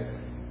 okay?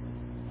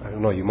 I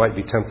don't know, you might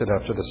be tempted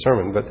after the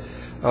sermon, but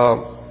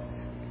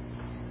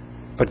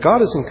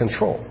God is in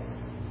control.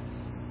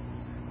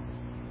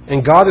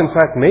 And God, in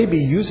fact, may be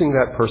using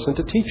that person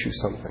to teach you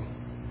something.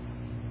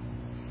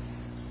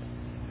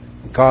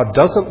 God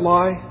doesn't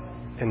lie,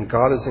 and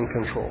God is in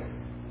control.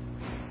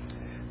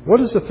 What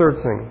is the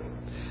third thing?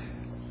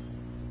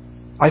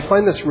 I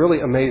find this really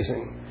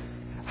amazing.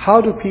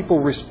 How do people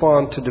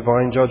respond to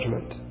divine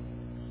judgment?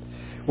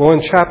 Well,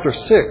 in chapter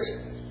 6,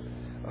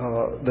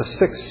 the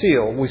sixth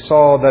seal, we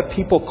saw that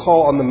people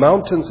call on the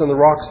mountains and the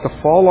rocks to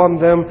fall on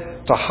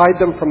them, to hide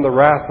them from the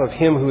wrath of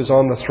Him who is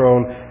on the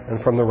throne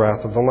and from the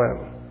wrath of the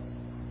Lamb.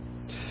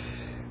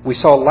 We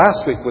saw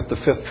last week with the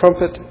fifth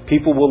trumpet,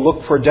 people will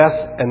look for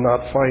death and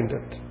not find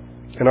it.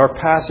 In our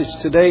passage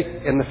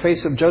today, in the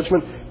face of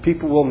judgment,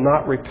 people will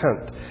not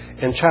repent.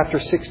 In chapter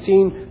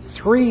 16,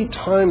 3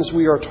 times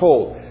we are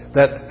told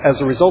that as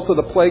a result of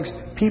the plagues,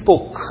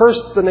 people curse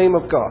the name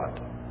of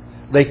God.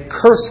 They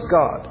curse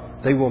God.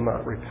 They will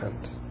not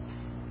repent.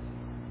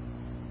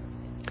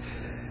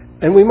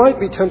 And we might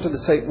be tempted to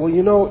say, well,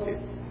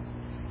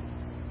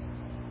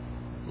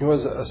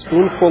 as a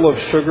spoonful of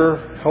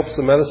sugar helps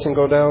the medicine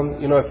go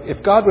down,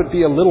 if God would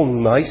be a little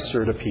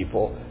nicer to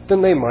people,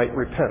 then they might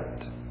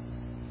repent.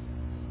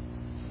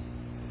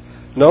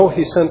 No,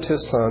 He sent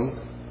His Son,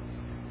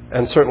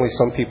 and certainly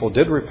some people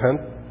did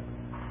repent,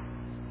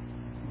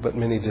 but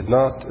many did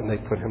not, and they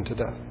put Him to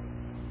death.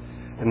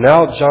 And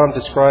now John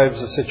describes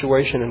a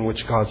situation in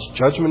which God's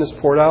judgment is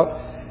poured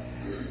out,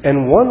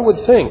 and one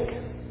would think,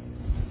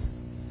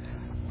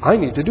 I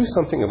need to do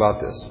something about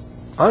this.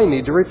 I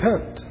need to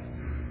repent.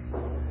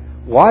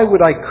 Why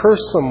would I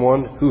curse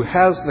someone who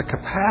has the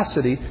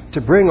capacity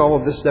to bring all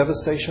of this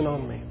devastation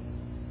on me?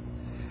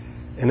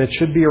 And it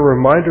should be a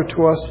reminder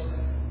to us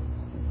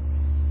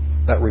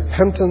that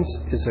repentance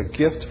is a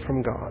gift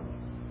from God.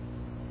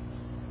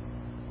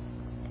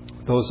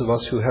 Those of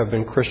us who have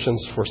been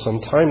Christians for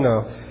some time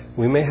now,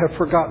 we may have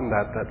forgotten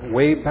that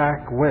way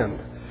back when,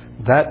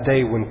 that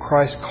day when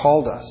Christ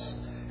called us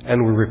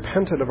and we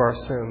repented of our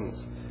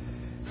sins,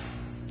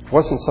 it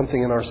wasn't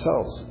something in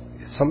ourselves.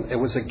 It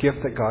was a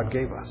gift that God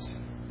gave us.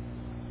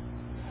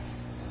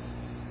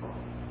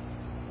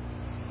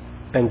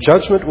 And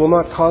judgment will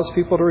not cause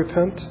people to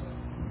repent.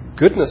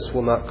 Goodness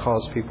will not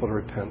cause people to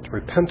repent.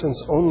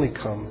 Repentance only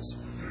comes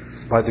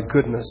by the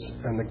goodness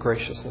and the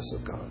graciousness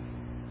of God.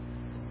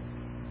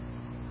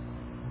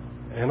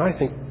 And I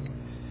think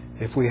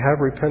if we have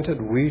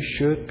repented, we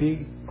should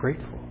be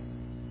grateful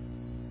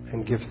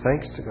and give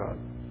thanks to God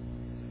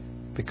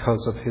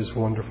because of His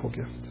wonderful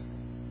gift.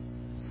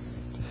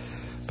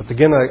 But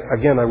again,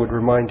 I would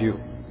remind you,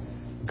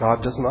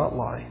 God does not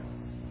lie.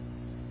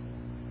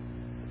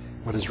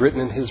 What is written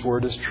in His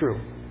Word is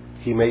true.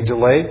 He may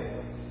delay.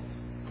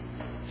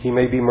 He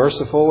may be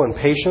merciful and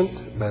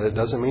patient, but it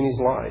doesn't mean He's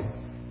lied.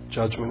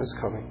 Judgment is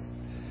coming.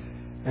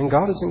 And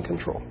God is in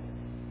control.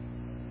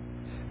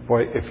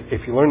 Boy,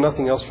 if you learn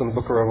nothing else from the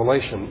book of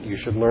Revelation, you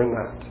should learn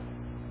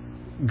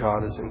that.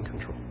 God is in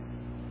control.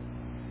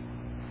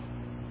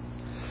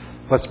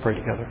 Let's pray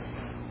together.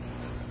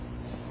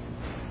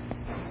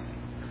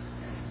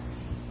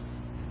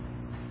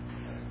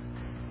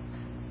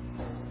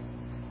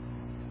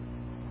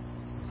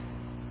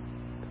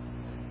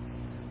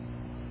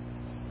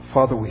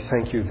 Father, we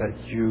thank You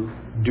that You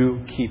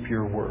do keep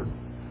Your word.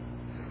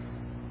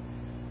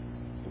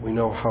 We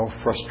know how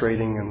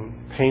frustrating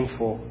and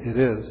painful it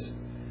is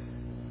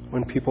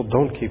when people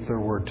don't keep their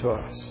word to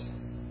us,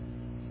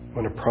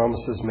 when a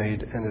promise is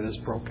made and it is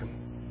broken.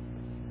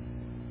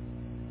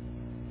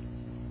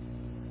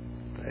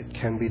 It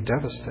can be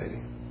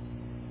devastating.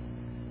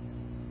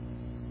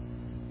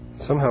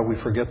 Somehow we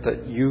forget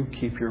that You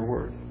keep Your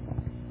word.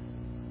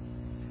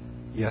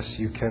 Yes,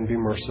 You can be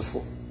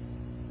merciful.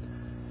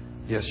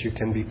 Yes, You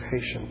can be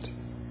patient.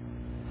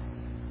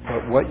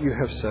 But what You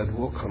have said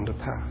will come to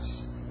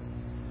pass.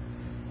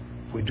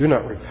 If we do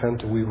not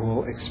repent, we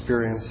will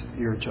experience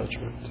Your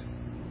judgment.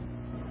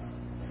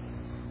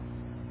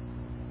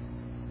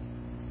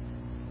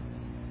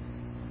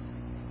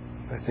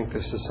 I think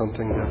this is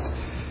something that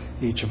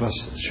each of us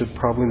should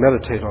probably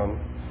meditate on.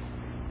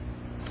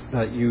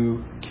 That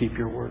You keep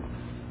Your word.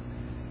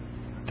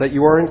 That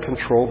You are in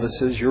control.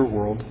 This is Your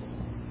world.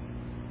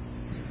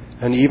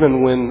 And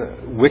even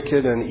when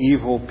wicked and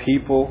evil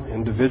people,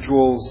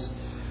 individuals,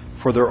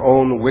 for their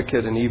own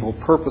wicked and evil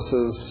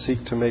purposes,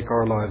 seek to make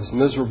our lives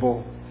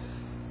miserable,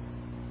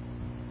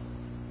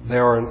 they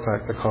are in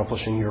fact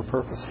accomplishing Your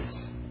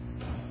purposes.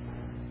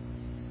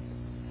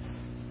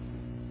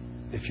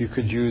 If You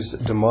could use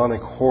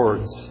demonic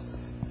hordes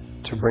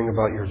to bring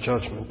about Your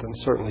judgment, then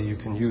certainly You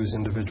can use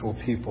individual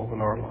people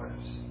in our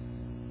lives.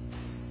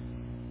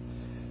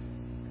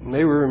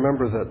 May we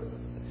remember that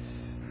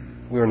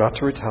we are not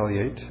to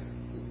retaliate.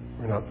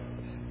 We're not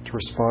to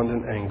respond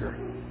in anger.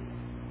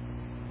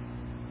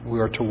 We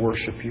are to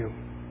worship You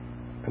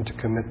and to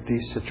commit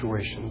these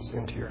situations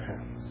into Your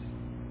hands.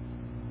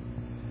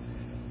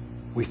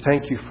 We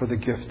thank You for the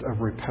gift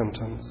of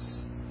repentance.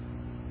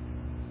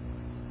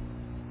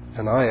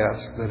 And I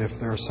ask that if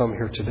there are some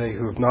here today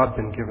who have not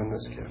been given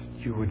this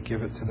gift, you would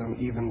give it to them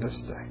even this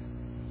day.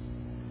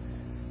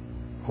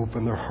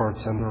 Open their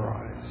hearts and their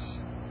eyes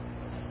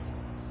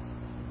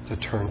to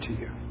turn to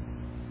you.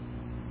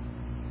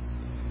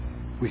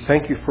 We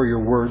thank you for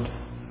your word.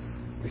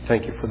 We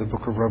thank you for the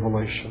book of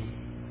Revelation.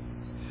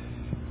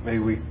 May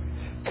we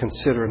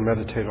consider and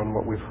meditate on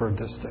what we've heard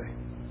this day.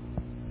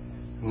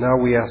 Now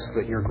we ask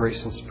that your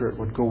grace and Spirit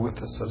would go with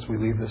us as we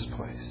leave this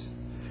place.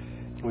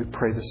 And we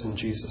pray this in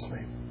Jesus'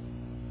 name.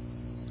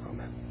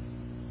 Amen.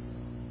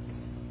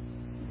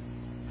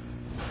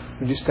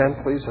 Would you stand,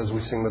 please, as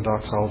we sing the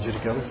doxology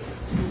together?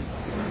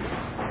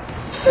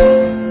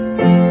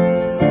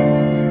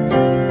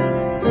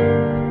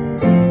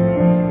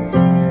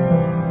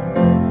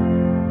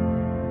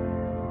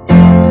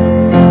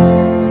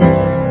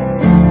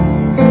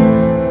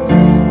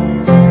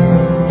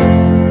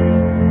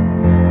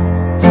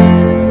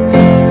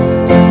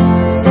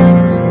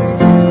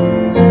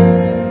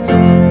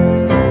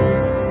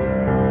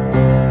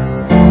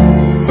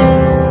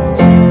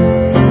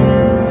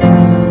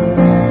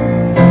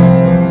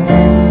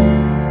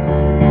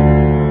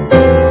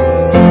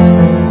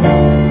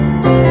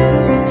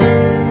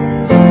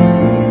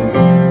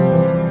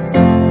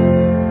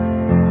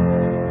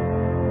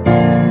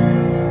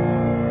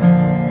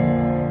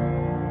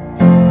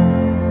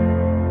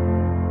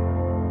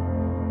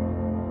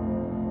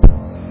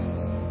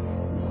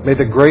 May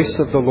the grace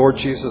of the Lord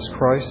Jesus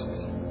Christ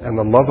and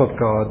the love of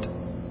God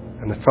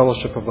and the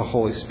fellowship of the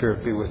Holy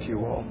Spirit be with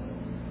you all.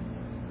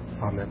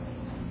 Amen.